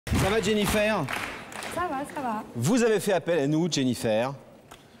Ça va, Jennifer? Ça va, ça va. Vous avez fait appel à nous, Jennifer,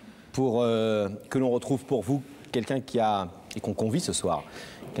 pour que l'on retrouve pour vous quelqu'un qui a, et qu'on convie ce soir,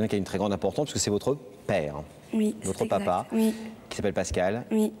 quelqu'un qui a une très grande importance, parce que c'est votre père, oui, votre papa, oui. qui s'appelle Pascal,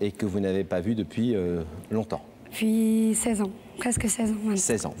 oui. et que vous n'avez pas vu depuis longtemps. Depuis 16 ans, presque 16 ans maintenant.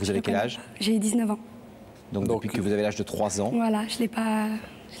 16 ans. Vous avez quel âge? J'ai 19 ans. Donc depuis que vous avez l'âge de 3 ans. Voilà, je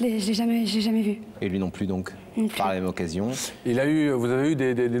l'ai jamais vu. Et lui non plus, donc, par la même occasion. Vous avez eu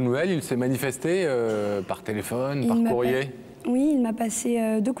des nouvelles? Il s'est manifesté par téléphone, par courrier? Oui, il m'a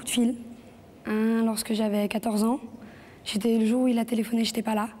passé 2 coups de fil. Un lorsque j'avais 14 ans. C'était le jour où il a téléphoné, j'étais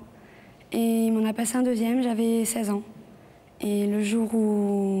pas là. Et il m'en a passé un deuxième, j'avais 16 ans. Et le jour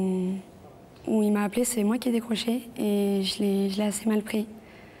où il m'a appelé, c'est moi qui ai décroché. Et je l'ai assez mal pris.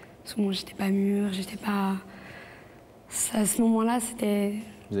 Parce que moi, j'étais pas mûre, j'étais pas... À ce moment-là, c'était...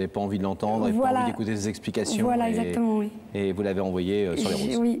 Vous n'avez pas envie de l'entendre, et voilà. pas envie d'écouter ses explications. Voilà, exactement, oui. Et vous l'avez envoyé sur les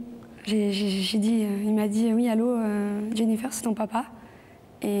routes. Oui. J'ai dit, il m'a dit, oui, allô, Jennifer, c'est ton papa.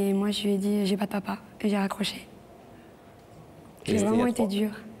 Et moi, je lui ai dit, j'ai pas de papa. Et j'ai raccroché. J'ai vraiment été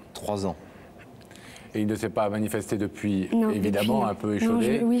dure. 3 ans. Et il ne s'est pas manifesté depuis, non, évidemment, un peu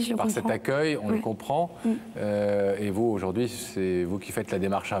échaudé par cet accueil, on le comprend. Et vous, aujourd'hui, c'est vous qui faites la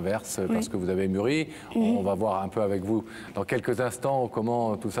démarche inverse parce que vous avez mûri. On va voir un peu avec vous dans quelques instants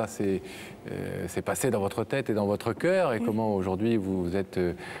comment tout ça s'est passé dans votre tête et dans votre cœur et comment aujourd'hui vous êtes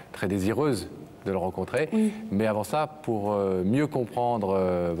très désireuse de le rencontrer. Mais avant ça, pour mieux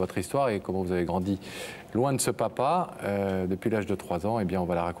comprendre votre histoire et comment vous avez grandi loin de ce papa, depuis l'âge de 3 ans, eh bien, on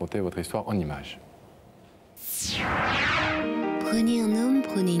va la raconter, votre histoire, en images. Prenez un homme,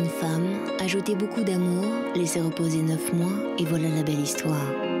 prenez une femme, ajoutez beaucoup d'amour, laissez reposer 9 mois, et voilà la belle histoire.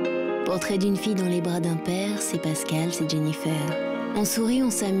 Portrait d'une fille dans les bras d'un père, c'est Pascal, c'est Jennifer. On sourit,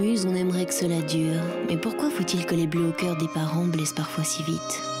 on s'amuse, on aimerait que cela dure. Mais pourquoi faut-il que les bleus au cœur des parents blessent parfois si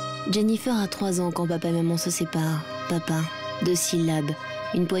vite? Jennifer a 3 ans quand papa et maman se séparent. Papa, 2 syllabes,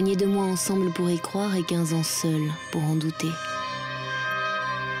 une poignée de mois ensemble pour y croire et 15 ans seul pour en douter.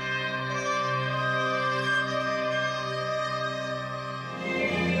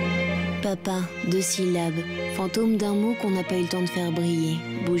 Papa, 2 syllabes, fantôme d'un mot qu'on n'a pas eu le temps de faire briller,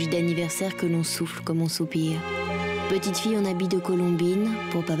 bougie d'anniversaire que l'on souffle comme on soupire. Petite fille en habit de colombine,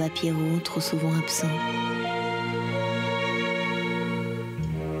 pour papa Pierrot, trop souvent absent.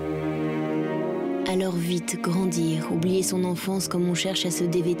 Alors vite, grandir, oublier son enfance comme on cherche à se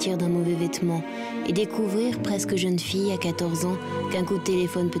dévêtir d'un mauvais vêtement et découvrir, presque jeune fille à 14 ans, qu'un coup de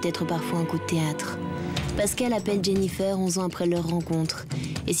téléphone peut être parfois un coup de théâtre. Pascal appelle Jennifer 11 ans après leur rencontre.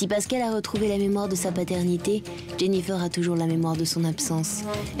 Et si Pascal a retrouvé la mémoire de sa paternité, Jennifer a toujours la mémoire de son absence.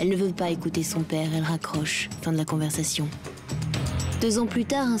 Elle ne veut pas écouter son père, elle raccroche. Fin de la conversation. 2 ans plus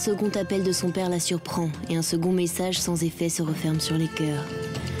tard, un second appel de son père la surprend et un second message sans effet se referme sur les cœurs.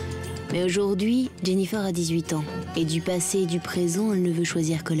 Mais aujourd'hui, Jennifer a 18 ans. Et du passé et du présent, elle ne veut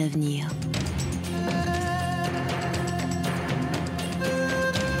choisir que l'avenir.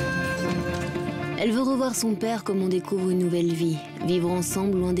 Elle veut revoir son père comme on découvre une nouvelle vie. Vivre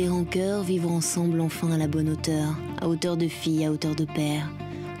ensemble loin des rancœurs, vivre ensemble enfin à la bonne hauteur. À hauteur de fille, à hauteur de père.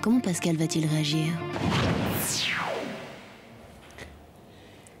 Comment Pascal va-t-il réagir?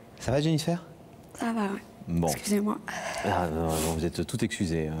 Ça va, Jennifer? Ça va, oui. Bon. Excusez-moi. Ah, non, vous êtes tout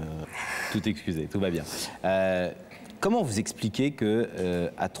excusé. Tout va bien. Comment vous expliquez que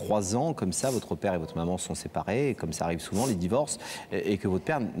à 3 ans, comme ça, votre père et votre maman sont séparés, et comme ça arrive souvent, les divorces, et que votre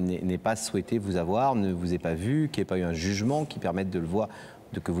père n'ait pas souhaité vous avoir, ne vous ait pas vu, qu'il n'y ait pas eu un jugement qui permette de le voir,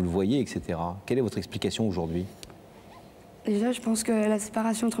 que vous le voyez, etc. Quelle est votre explication aujourd'hui? Déjà, je pense que la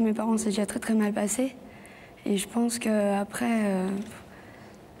séparation entre mes parents s'est déjà très très mal passée. Et je pense qu'après,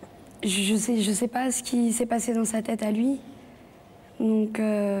 je sais pas ce qui s'est passé dans sa tête à lui. Donc,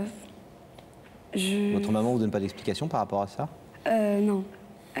 Votre maman vous donne pas d'explication par rapport à ça? Non.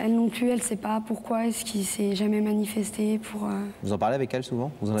 Elle non plus, elle ne sait pas pourquoi est-ce qu'il s'est jamais manifesté pour... Vous en parlez avec elle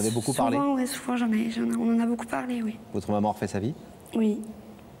souvent? Vous en avez beaucoup parlé? Oui, souvent, on en a beaucoup parlé, oui. Votre maman refait sa vie? Oui.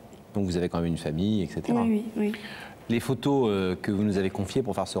 Donc vous avez quand même une famille, etc. Oui, oui. Les photos que vous nous avez confiées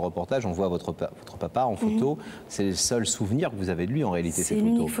pour faire ce reportage, on voit votre papa en photo. C'est le seul souvenir que vous avez de lui en réalité, ces photos.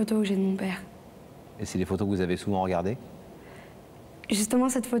 C'est l'unique photo que j'ai de mon père. Et c'est les photos que vous avez souvent regardées? Justement,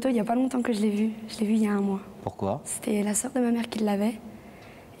 cette photo, il n'y a pas longtemps que je l'ai vue. Je l'ai vue il y a 1 mois. Pourquoi? C'était la sœur de ma mère qui l'avait.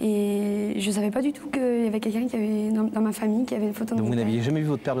 Et je ne savais pas du tout qu'il y avait quelqu'un qui avait dans ma famille qui avait une photo de mon père. Donc vous n'aviez jamais vu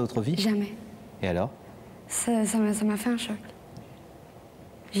votre père de votre vie? Jamais. Et alors? Ça m'a fait un choc.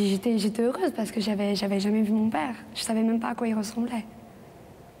 J'étais heureuse parce que j'avais jamais vu mon père. Je savais même pas à quoi il ressemblait.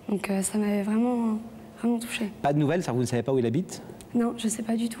 Donc ça m'avait vraiment touchée. Pas de nouvelles, ça, vous ne savez pas où il habite? Non, je sais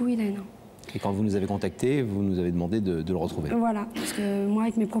pas du tout où il est, non. Et quand vous nous avez contactés, vous nous avez demandé de le retrouver. Voilà, parce que moi,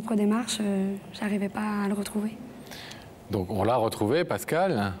 avec mes propres démarches, j'arrivais pas à le retrouver. Donc on l'a retrouvé,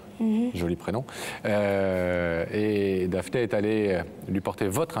 Pascal, joli prénom, et Daphné est allée lui porter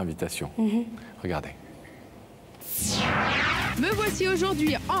votre invitation. Regardez. Me voici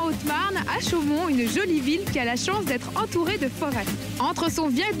aujourd'hui en Haute-Marne, à Chaumont, une jolie ville qui a la chance d'être entourée de forêts. Entre son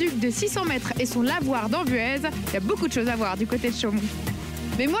viaduc de 600 mètres et son lavoir d'Ambuez, il y a beaucoup de choses à voir du côté de Chaumont.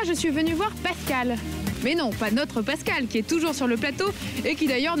 Mais moi, je suis venue voir Pascal. Mais non, pas notre Pascal, qui est toujours sur le plateau et qui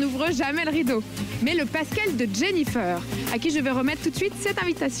d'ailleurs n'ouvre jamais le rideau. Mais le Pascal de Jennifer, à qui je vais remettre tout de suite cette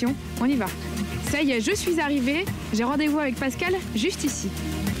invitation. On y va. Ça y est, je suis arrivée. J'ai rendez-vous avec Pascal juste ici.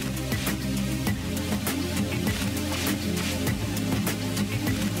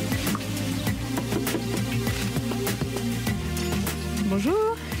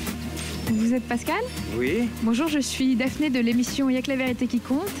 Bonjour. Vous êtes Pascal? Oui. Bonjour, je suis Daphné de l'émission Il y a que la vérité qui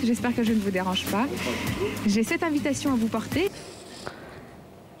compte. J'espère que je ne vous dérange pas. J'ai cette invitation à vous porter.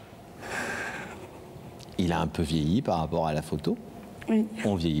 Il a un peu vieilli par rapport à la photo. Oui.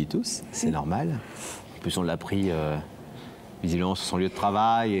 On vieillit tous, c'est normal. En plus, on l'a pris visiblement sur son lieu de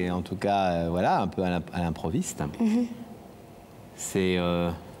travail et en tout cas, voilà, un peu à l'improviste. C'est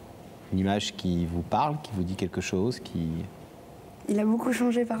une image qui vous parle, qui vous dit quelque chose, qui... Il a beaucoup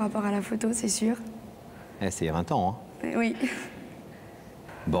changé par rapport à la photo, c'est sûr. C'est il y a 20 ans, hein. Oui.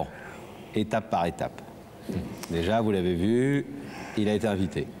 Bon, étape par étape. Déjà, vous l'avez vu, il a été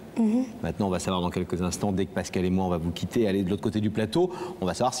invité. Maintenant, on va savoir dans quelques instants, dès que Pascal et moi, on va vous quitter, aller de l'autre côté du plateau, on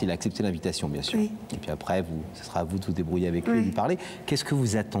va savoir s'il a accepté l'invitation, bien sûr. Oui. Et puis après, ce sera à vous de vous débrouiller avec lui et lui parler. Qu'est-ce que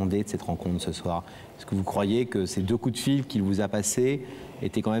vous attendez de cette rencontre ce soir? Est-ce que vous croyez que ces 2 coups de fil qu'il vous a passés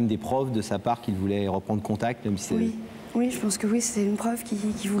étaient quand même des preuves de sa part qu'il voulait reprendre contact, même si c'est... Oui. Oui, je pense que oui, c'est une preuve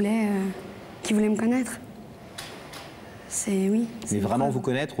qu'il voulait me connaître. Oui. Mais vraiment vous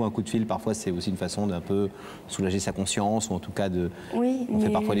connaître, ou un coup de fil, parfois c'est aussi une façon d'un peu soulager sa conscience, ou en tout cas de... Oui, on fait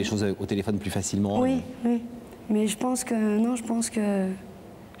parfois les choses au téléphone plus facilement. Oui, oui. Mais je pense que... Non, je pense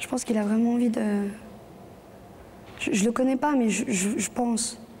qu'il a vraiment envie de... Je le connais pas, mais je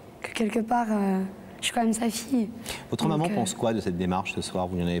pense que quelque part... Je suis quand même sa fille. Votre maman pense quoi de cette démarche ce soir?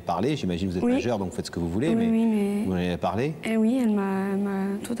 Vous lui en avez parlé, j'imagine que vous êtes majeur, donc vous faites ce que vous voulez, mais vous en avez parlé? Et oui, elle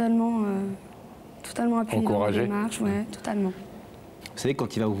m'a totalement appuyée dans la démarche, ouais, totalement. Vous savez,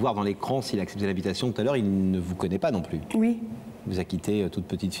 quand il va vous voir dans l'écran, s'il a accepté l'invitation tout à l'heure, il ne vous connaît pas non plus. Oui. Il vous a quitté toute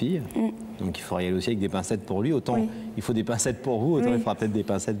petite fille, donc il faudra y aller aussi avec des pincettes pour lui. Autant il faut des pincettes pour vous, autant il faudra peut-être des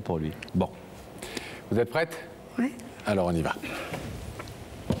pincettes pour lui. Bon. Vous êtes prête? Oui. Alors on y va.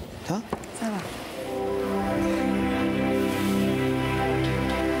 Ça va.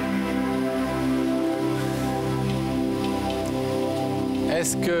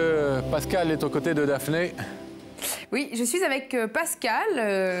 Est-ce que Pascal est aux côtés de Daphné? Oui, je suis avec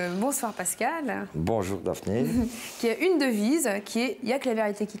Pascal. Bonsoir Pascal. Bonjour Daphné. Qui a une devise qui est « Il y a que la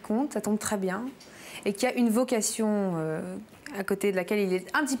vérité qui compte », ça tombe très bien. Et qui a une vocation à côté de laquelle il est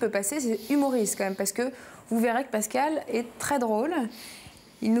un petit peu passé, c'est humoriste quand même. Parce que vous verrez que Pascal est très drôle.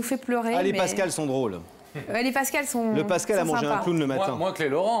 Il nous fait pleurer. Ah, les Pascal sont drôles. Les Pascal sont Le Pascal a mangé un clown le matin. Moins que les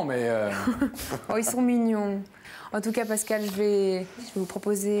Laurent, mais... Oh, ils sont mignons. En tout cas, Pascal, je vais vous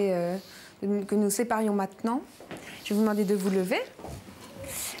proposer que nous séparions maintenant. Je vais vous demander de vous lever,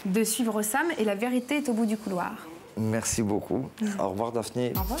 de suivre Sam, et la vérité est au bout du couloir. Merci beaucoup. Au revoir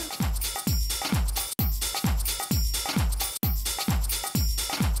Daphné. Au revoir.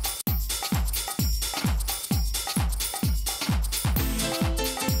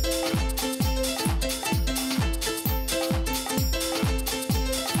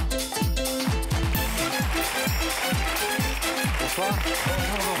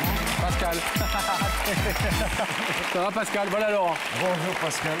 Pascal. Ça va Pascal? Voilà Laurent. Bonjour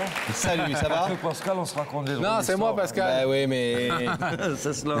Pascal. Salut, ça va? Pascal, on se rencontre des Non, c'est moi Pascal. Bah oui, mais...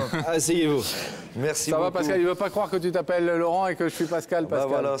 C'est cela. Asseyez-vous. Merci Ça beaucoup. va Pascal? Il veut pas croire que tu t'appelles Laurent et que je suis Pascal. Bah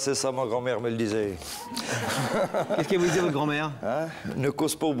voilà, c'est ça, ma grand-mère me le disait. Qu'est-ce qu'elle vous disait, votre grand-mère? Hein? Ne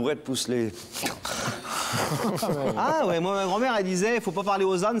cause pas au brouette, pousse-les. Ah ouais, moi ma grand-mère elle disait faut pas parler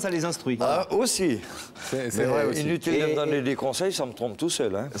aux ânes, ça les instruit. Ah, aussi. C'est vrai aussi. Inutile de me donner des conseils, ça me trompe tout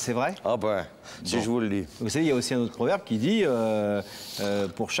seul. Hein. C'est vrai? Ah ben, si je vous le dis. Vous savez, il y a aussi un autre proverbe qui dit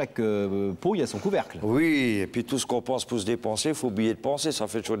pour chaque pot, il y a son couvercle. Oui, et puis tout ce qu'on pense pousse des pensées, il faut oublier de penser, ça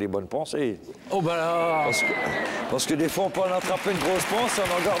fait toujours des bonnes pensées. Oh bah là. Parce que des fois, on peut en attraper une grosse pense et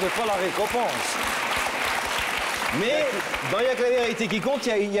on n'en garde pas la récompense. Mais dans Il y a que la vérité qui compte,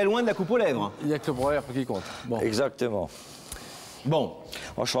 il y a loin de la coupe aux lèvres. Il n'y a que le proverbe qui compte. Bon. Exactement. Bon.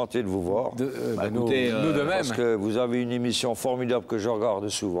 Enchanté de vous voir. Écoutez, nous de même. Parce que vous avez une émission formidable que je regarde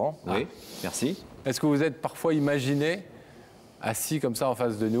souvent. Oui, merci. Est-ce que vous êtes parfois imaginé assis comme ça en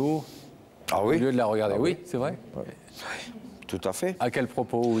face de nous Ah oui. Au lieu de la regarder. Oui, c'est vrai. Oui. Tout à fait. À quel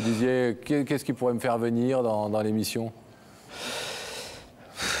propos? Vous disiez, qu'est-ce qui pourrait me faire venir dans l'émission?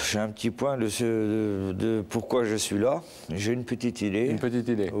 J'ai un petit point de pourquoi je suis là. J'ai une petite idée. Une petite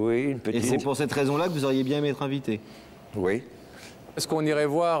idée. Oui, une petite idée. Et c'est pour cette raison-là que vous auriez bien aimé être invité? Oui. Est-ce qu'on irait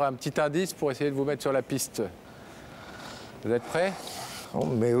voir un petit indice pour essayer de vous mettre sur la piste? Vous êtes prêts? Oh,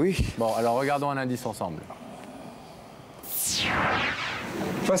 mais oui. Bon, alors regardons un indice ensemble.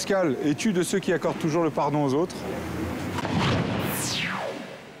 Pascal, es-tu de ceux qui accordent toujours le pardon aux autres?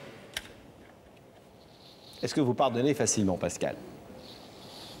 Est-ce que vous pardonnez facilement, Pascal?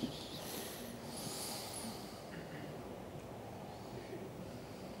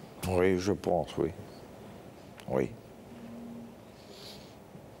 Oui, je pense, oui. Oui.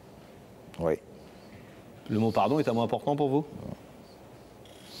 Oui. Le mot pardon est un mot important pour vous?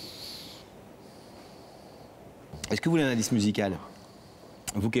 Est-ce que vous voulez un indice musical?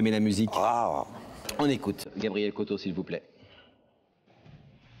 Vous qui aimez la musique. Ah. On écoute. Gabriel Coteau, s'il vous plaît.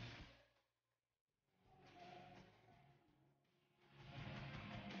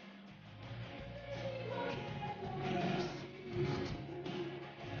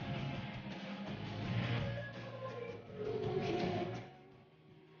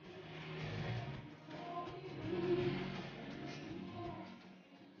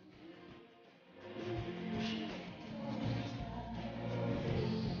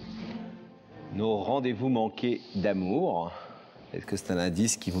 Nos rendez-vous manqués d'amour. Est-ce que c'est un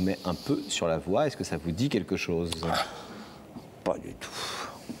indice qui vous met un peu sur la voie? Est-ce que ça vous dit quelque chose? Pas du tout.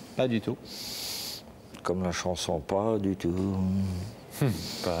 Pas du tout. Comme la chanson, pas du tout.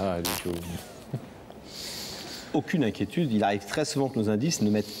 Pas du tout. Aucune inquiétude. Il arrive très souvent que nos indices ne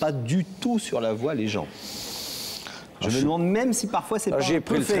mettent pas du tout sur la voie les gens. Je me demande même si parfois c'est pas un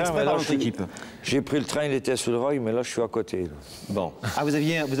peu fait exprès par notre équipe. J'ai pris le train, il était sous le rail, mais là, je suis à côté. Là. Bon. Ah, vous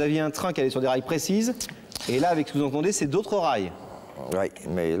aviez un train qui allait sur des rails précises, et là, avec ce que vous entendez, c'est d'autres rails. Oui,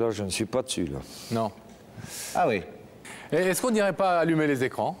 mais là, je ne suis pas dessus. Là. Non. Ah oui. Est-ce qu'on n'irait pas allumer les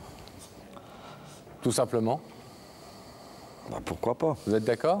écrans? Tout simplement. Bah, pourquoi pas? Vous êtes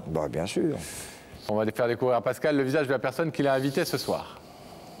d'accord? Bah, bien sûr. On va faire découvrir à Pascal le visage de la personne qu'il a invitée ce soir.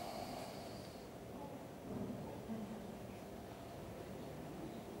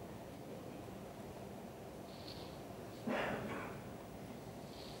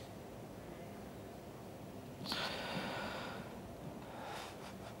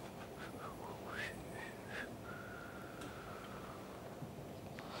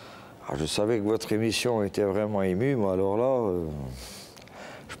 Ah, je savais que votre émission était vraiment émue, mais alors là,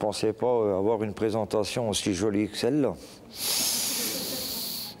 je pensais pas avoir une présentation aussi jolie que celle-là.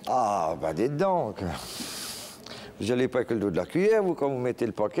 Ah, bah dites donc. Vous n'allez pas avec le dos de la cuillère, vous, quand vous mettez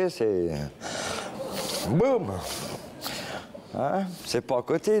le paquet, c'est... Boum! Hein? C'est pas à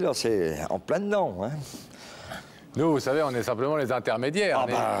côté, là, c'est en plein dedans, hein? Nous, vous savez, on est simplement les intermédiaires,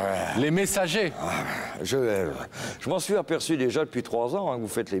 les messagers. Je m'en suis aperçu déjà depuis 3 ans hein, que vous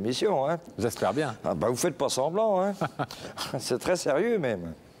faites l'émission. Hein. J'espère bien. Ah, bah, vous faites pas semblant. Hein. C'est très sérieux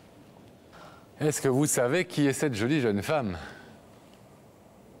même. Est-ce que vous savez qui est cette jolie jeune femme?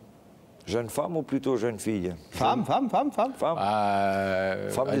 Jeune femme ou plutôt jeune fille? Femme. Femme À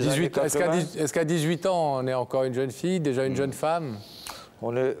des 18, années 80. est-ce qu'à 18 ans, on est encore une jeune fille, déjà une jeune femme?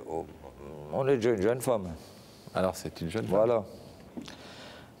 On est déjà une jeune femme. Alors c'est une jeune femme. Voilà.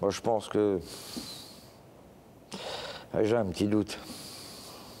 Moi je pense que... J'ai un petit doute.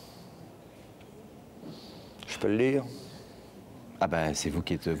 Je peux le dire? Ah ben, c'est vous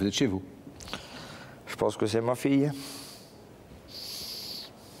qui êtes... Vous êtes chez vous. Je pense que c'est ma fille.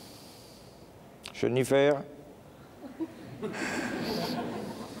 Jennifer.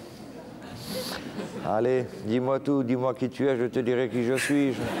 Allez, dis-moi tout, dis-moi qui tu es, je te dirai qui je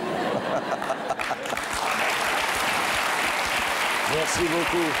suis. Merci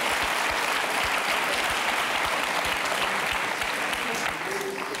beaucoup.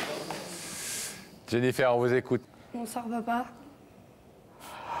 Jennifer, on vous écoute. Bonsoir, papa.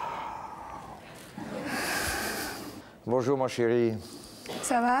 Bonjour, ma chérie.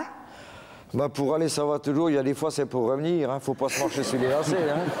 Ça va? Bah, pour aller, ça va toujours. Il y a des fois, c'est pour revenir. Hein. Faut pas se marcher sur les lacets.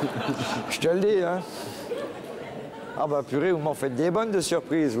 Hein. Je te le dis. Hein. Ah bah, purée, vous m'en faites des bonnes de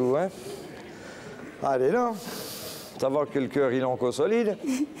surprises, vous. Hein. Allez, là. Ça va que le cœur, il est encore solide.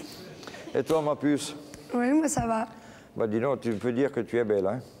 Et toi, ma puce? Oui, moi, ça va. Bah, dis donc, tu peux dire que tu es belle.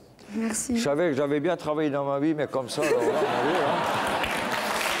 Hein. Merci. Je savais que j'avais bien travaillé dans ma vie, mais comme ça, alors là, mon Dieu, hein.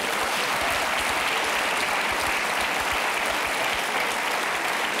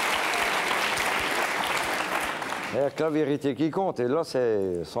 Il n'y a que la vérité qui compte, et là,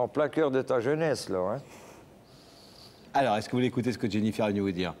 c'est en plein cœur de ta jeunesse, là. Hein. Alors, est-ce que vous voulez écouter ce que Jennifer a venu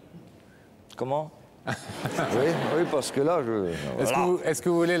vous dire? Comment? oui, parce que là, Est-ce que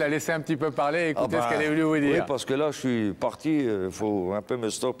vous voulez la laisser un petit peu parler et écouter ce qu'elle est venue vous dire? Oui, parce que là, je suis parti, il faut un peu me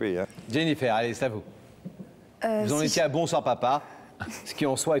stopper. Hein. Jennifer, allez, c'est à vous. Vous en étiez à bonsoir papa, ce qui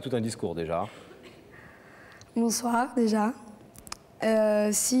en soi est tout un discours déjà. Bonsoir déjà.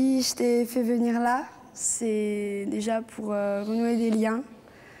 Si je t'ai fait venir là, c'est déjà pour renouer des liens.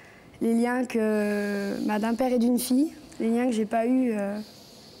 Les liens d'un père et d'une fille, les liens que j'ai pas eus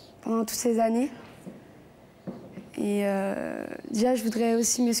pendant toutes ces années. Et déjà, je voudrais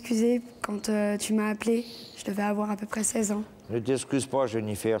aussi m'excuser quand tu m'as appelée. Je devais avoir à peu près 16 ans. Ne t'excuse pas,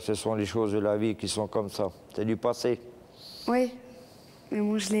 Jennifer, ce sont les choses de la vie qui sont comme ça. C'est du passé. Oui, mais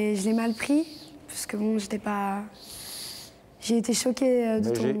bon, je l'ai mal pris, parce que bon, j'étais pas... J'ai été choquée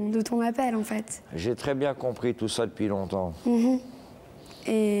de ton appel, en fait. J'ai très bien compris tout ça depuis longtemps.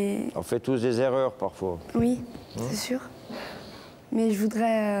 Et... On fait tous des erreurs, parfois. Oui, c'est sûr. Mais je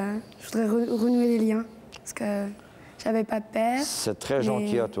voudrais renouer les liens, parce que j'avais pas de père. C'est très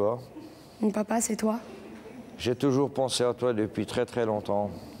gentil à toi. Mon papa, c'est toi. J'ai toujours pensé à toi depuis très très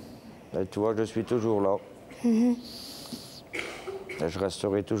longtemps. Et toi, je suis toujours là. Et je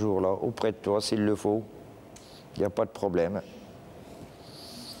resterai toujours là, auprès de toi, s'il le faut. Il n'y a pas de problème.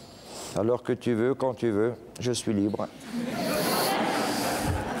 Alors que tu veux, quand tu veux, je suis libre.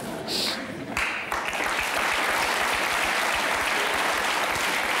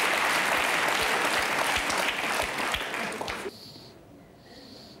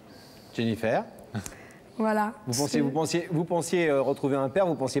 Jennifer, Voilà. vous pensiez retrouver un père,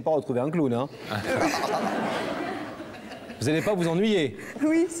 vous pensiez pas retrouver un clown, hein? Vous n'allez pas vous ennuyer?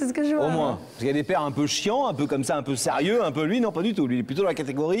 Oui, c'est ce que je vois. Au moins. Parce qu'il y a des pères un peu chiants, un peu comme ça, un peu sérieux, un peu lui, non pas du tout. Lui, il est plutôt dans la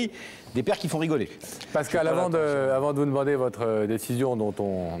catégorie des pères qui font rigoler. Pascal, avant de vous demander votre décision, dont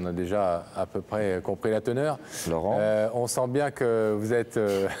on a déjà à peu près compris la teneur, Laurent, on sent bien que vous êtes...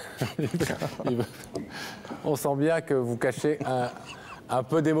 on sent bien que vous cachez un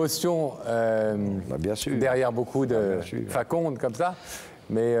peu d'émotion bien sûr. derrière beaucoup de facondes comme ça.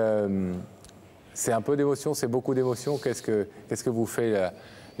 Mais c'est un peu d'émotion, c'est beaucoup d'émotion. Qu'est-ce que vous fait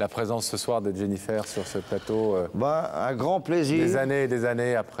la présence ce soir de Jennifer sur ce plateau un grand plaisir. Des années et des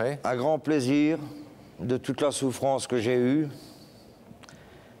années après. Un grand plaisir de toute la souffrance que j'ai eue.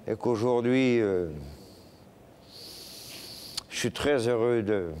 Et qu'aujourd'hui, je suis très heureux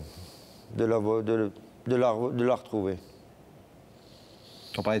de la retrouver.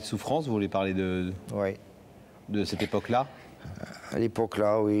 On parlait de souffrance, vous voulez parler de cette époque-là? À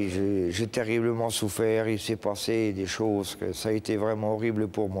l'époque-là, oui, j'ai terriblement souffert. Il s'est passé des choses que ça a été vraiment horrible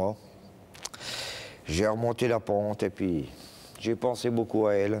pour moi. J'ai remonté la pente et puis j'ai pensé beaucoup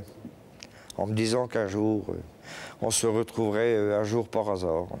à elle, en me disant qu'un jour, on se retrouverait un jour par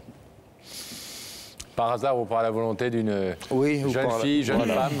hasard. Par hasard ou par la volonté d'une jeune fille, jeune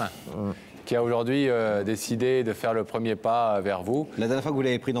femme qui a aujourd'hui décidé de faire le premier pas vers vous. La dernière fois que vous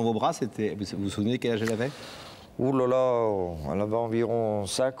l'avez pris dans vos bras, c'était... Vous vous souvenez quel âge elle avait? Ouh là là, elle avait environ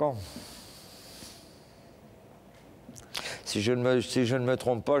 5 ans. Si je ne me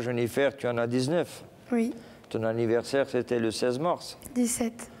trompe pas, Jennifer, tu en as 19. Oui. Ton anniversaire, c'était le 16 mars.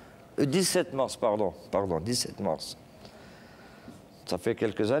 17. 17 mars, pardon, 17 mars. Ça fait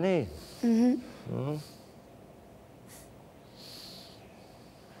quelques années. Eh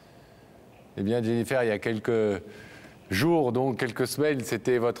bien, Jennifer, il y a quelques jours, donc quelques semaines,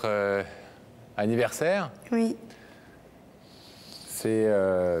 c'était votre anniversaire. Oui. C'est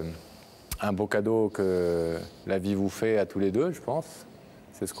un beau cadeau que la vie vous fait à tous les deux, je pense.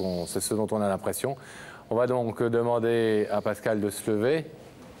 C'est ce dont on a l'impression. On va donc demander à Pascal de se lever,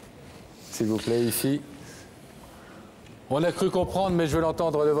 s'il vous plaît, ici. On a cru comprendre, mais je veux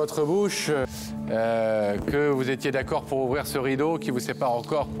l'entendre de votre bouche, que vous étiez d'accord pour ouvrir ce rideau qui vous sépare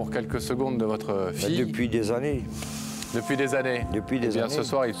encore pour quelques secondes de votre fille. Depuis des années. Depuis des années. Depuis des années. Ce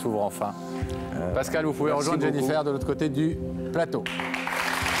soir, il s'ouvre enfin. Pascal, vous pouvez rejoindre Jennifer de l'autre côté du plateau.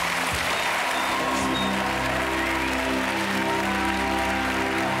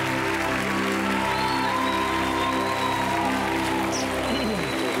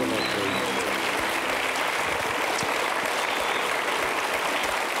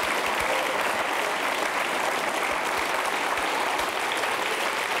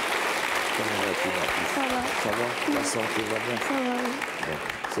 Ça va, la santé va bien. Ça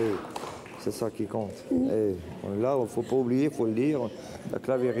va, oui. C'est ça qui compte. Et là, il ne faut pas oublier, il faut le dire, il n'y a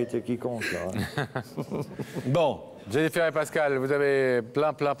que la vérité qui compte. Là. Bon, Jennifer et Pascal, vous avez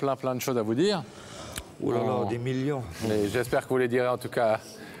plein de choses à vous dire. Oh là là, des millions. Mais j'espère que vous les direz en tout cas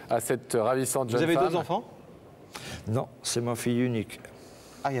à cette ravissante jeune femme. Vous avez 2 enfants? Non, c'est ma fille unique.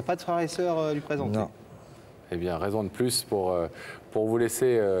 Ah, il n'y a pas de frères et sœurs lui présenter? Non. Eh bien, raison de plus pour pour vous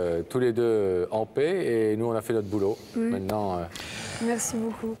laisser tous les deux en paix. Et nous, on a fait notre boulot. Oui. Maintenant, merci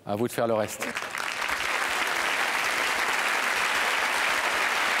beaucoup. À vous de faire le reste.